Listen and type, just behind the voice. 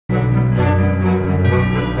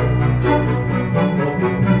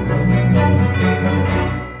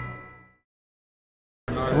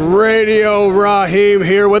Radio Rahim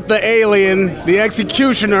here with the alien, the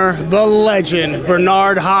executioner, the legend,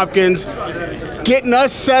 Bernard Hopkins, getting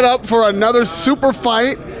us set up for another super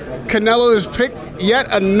fight. Canelo has picked yet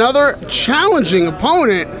another challenging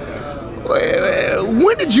opponent.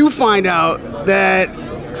 When did you find out that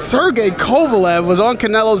Sergey Kovalev was on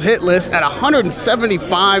Canelo's hit list at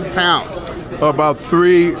 175 pounds? About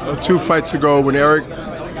 3 or 2 fights ago, when Eric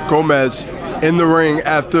Gomez in the ring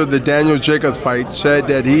after the Daniel Jacobs fight said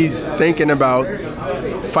that he's thinking about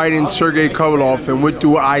fighting Sergey Kovalev, and what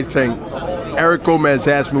do I think? Eric Gomez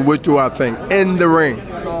asked me, what do I think? In the ring,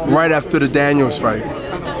 right after the Daniels fight.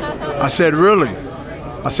 I said, really?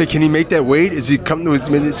 I said, can he make that weight? Is he coming to his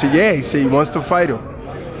minute? He said, yeah. He said he wants to fight him.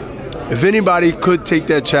 If anybody could take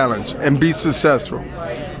that challenge and be successful,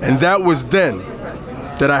 and that was then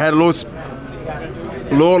that I had a little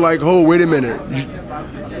like, oh, wait a minute.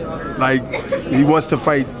 Like, he wants to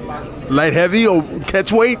fight light heavy or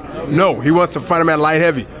catch weight? No, he wants to fight him at light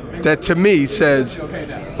heavy. That to me says,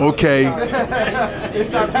 okay,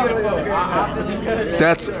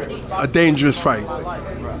 that's a dangerous fight.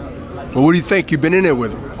 But what do you think? You've been in there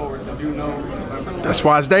with him. That's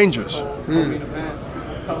why it's dangerous.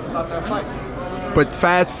 But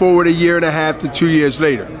fast forward 1.5 years to 2 years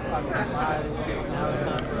later.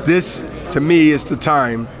 This, to me, is the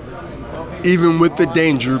time, even with the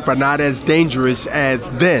danger, but not as dangerous as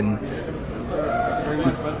then,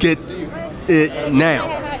 get it now.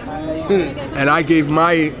 And I gave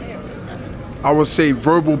my, I would say,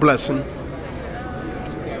 verbal blessing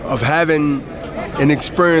of having an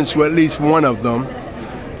experience with at least one of them,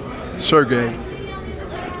 Sergey,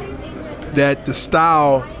 that the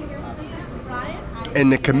style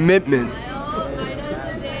and the commitment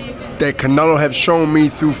that Canelo has shown me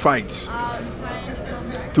through fights,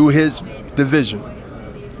 through his division,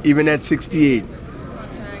 even at 68,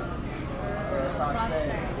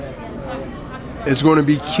 is going to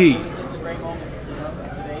be key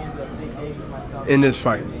in this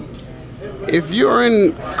fight. If you're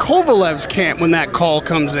in Kovalev's camp when that call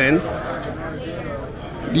comes in,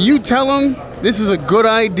 do you tell him this is a good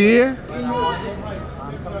idea?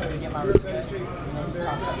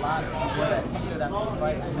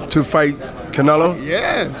 To fight Canelo?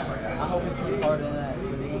 Yes.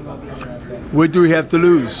 What do we have to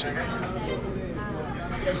lose?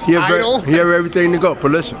 He have everything to go.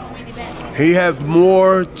 But listen, he have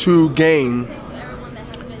more to gain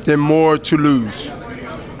than more to lose.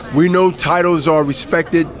 We know titles are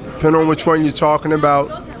respected, depending on which one you're talking about.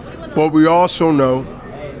 But we also know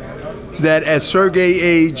that at Sergey's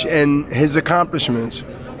age and his accomplishments,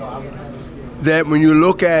 that when you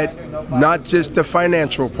look at not just the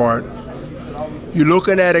financial part, you're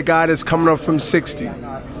looking at a guy that's coming up from 60.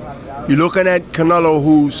 You're looking at Canelo,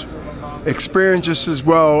 who's experienced just as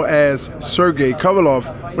well as Sergey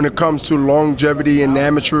Kovalev when it comes to longevity and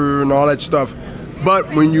amateur and all that stuff.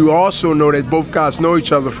 But when you also know that both guys know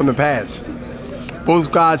each other from the past,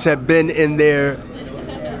 both guys have been in their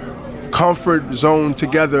comfort zone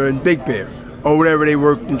together in Big Bear or whatever they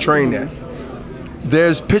worked and trained at.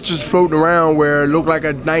 There's pictures floating around where it looked like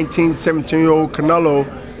a 19, 17-year-old Canelo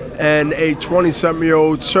and a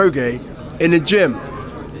 20-something-year-old Sergey in the gym.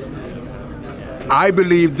 I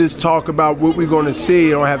believe this talk about what we're going to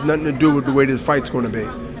see don't have nothing to do with the way this fight's going to be.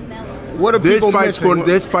 What are people missing?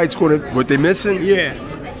 This fight's going to, what they missing? Yeah.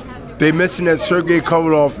 They're missing that Sergey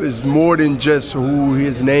Kovalev is more than just who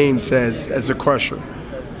his name says as a crusher.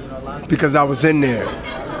 Because I was in there,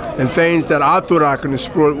 and things that I thought I could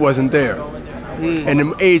explore wasn't there. And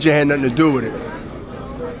the age had nothing to do with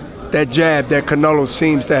it. That jab that Canelo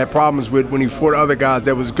seems to have problems with when he fought other guys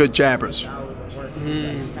that was good jabbers.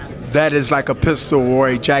 That is like a pistol or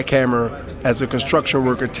a jackhammer as a construction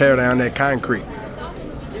worker tear down that concrete.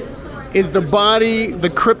 Is the body the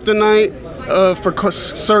kryptonite for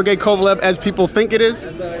Sergey Kovalev as people think it is?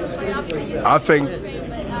 I think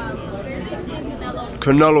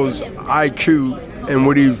Canelo's IQ and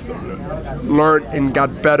what he learned and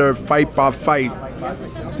got better fight by fight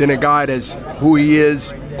than a guy that's who he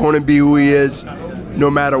is, going to be who he is, no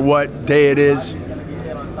matter what day it is.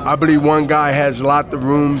 I believe one guy has a lot of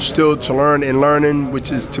room still to learn and learning,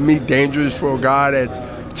 which is to me dangerous for a guy that's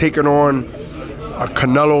taking on a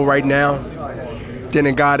Canelo right now, than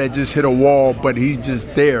a guy that just hit a wall, but he's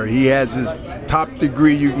just there. He has his top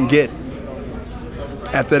degree you can get.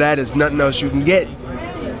 After that, there's nothing else you can get.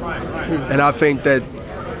 And I think that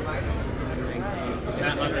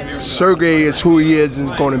Sergey is who he is and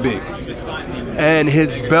is going to be. And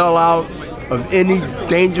his bailout of any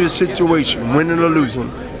dangerous situation, winning or losing,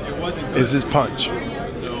 is his punch.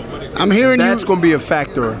 I'm hearing that's going to be a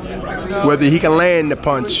factor, whether he can land the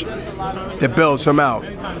punch that bails him out.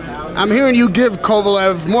 I'm hearing you give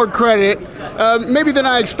Kovalev more credit, maybe than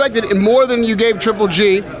I expected, and more than you gave Triple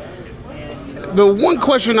G. The one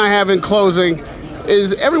question I have in closing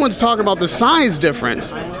is everyone's talking about the size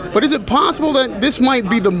difference, but is it possible that this might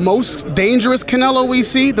be the most dangerous Canelo we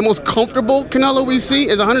see, the most comfortable Canelo we see?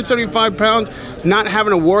 Is 175 pounds, not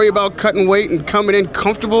having to worry about cutting weight and coming in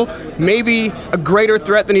comfortable, maybe a greater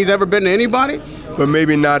threat than he's ever been to anybody? But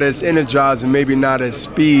maybe not as energized, and maybe not as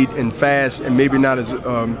speed and fast, and maybe not as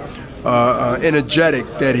energetic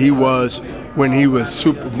that he was when he was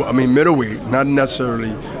middleweight, not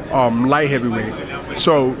necessarily light heavyweight.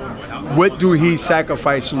 So what do he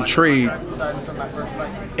sacrifice and trade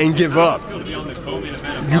and give up?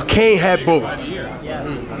 You can't have both.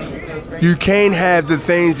 You can't have the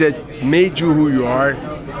things that made you who you are,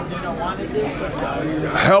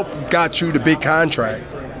 help got you the big contract,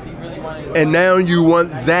 and now you want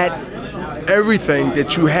that everything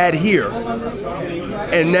that you had here,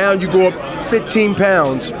 and now you go up 15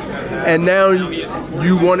 pounds, and now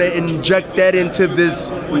you want to inject that into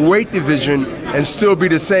this weight division and still be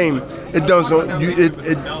the same. It doesn't.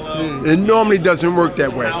 It normally doesn't work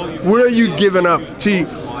that way. What are you giving up? See,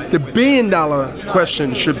 the $1 billion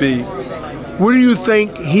question should be, what do you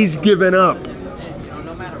think he's giving up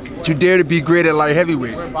to dare to be great at light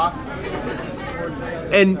heavyweight?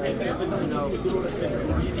 And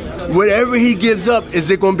whatever he gives up, is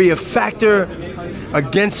it going to be a factor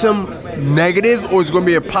against him, negative, or is it going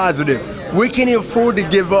to be a positive? What can he afford to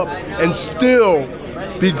give up and still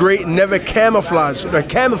be great and never camouflage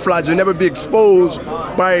and never be exposed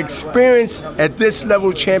by experience at this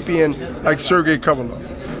level champion like Sergey Kovalev?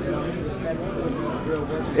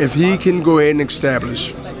 If he can go ahead and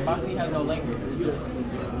establish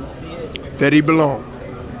that he belongs,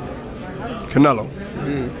 Canelo,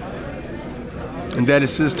 and that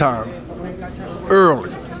is his time,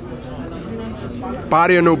 early,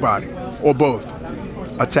 body or no body, or both,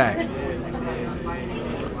 attack,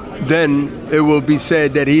 then it will be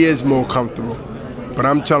said that he is more comfortable. But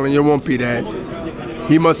I'm telling you, it won't be that.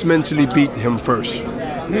 He must mentally beat him first.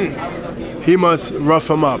 He must rough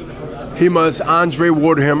him up. He must Andre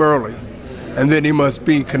Water him early, and then he must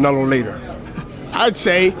beat Canelo later. I'd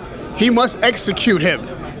say he must execute him.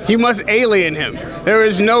 He must alien him. There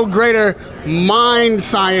is no greater mind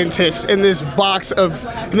scientist in this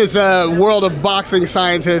world of boxing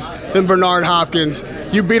scientists than Bernard Hopkins.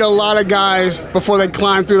 You beat a lot of guys before they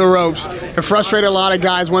climbed through the ropes. It frustrated a lot of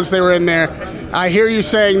guys once they were in there. I hear you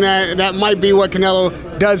saying that might be what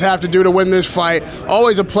Canelo does have to do to win this fight.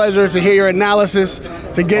 Always a pleasure to hear your analysis,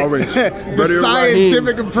 to get the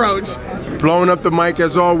scientific approach. Blowing up the mic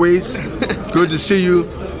as always. Good to see you.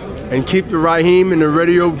 And keep the Rahim and the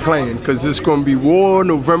radio playing, because it's going to be War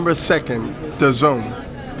November 2nd, The Zone.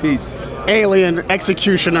 Peace. Alien,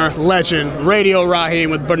 executioner, legend, Radio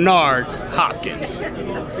Rahim with Bernard Hopkins.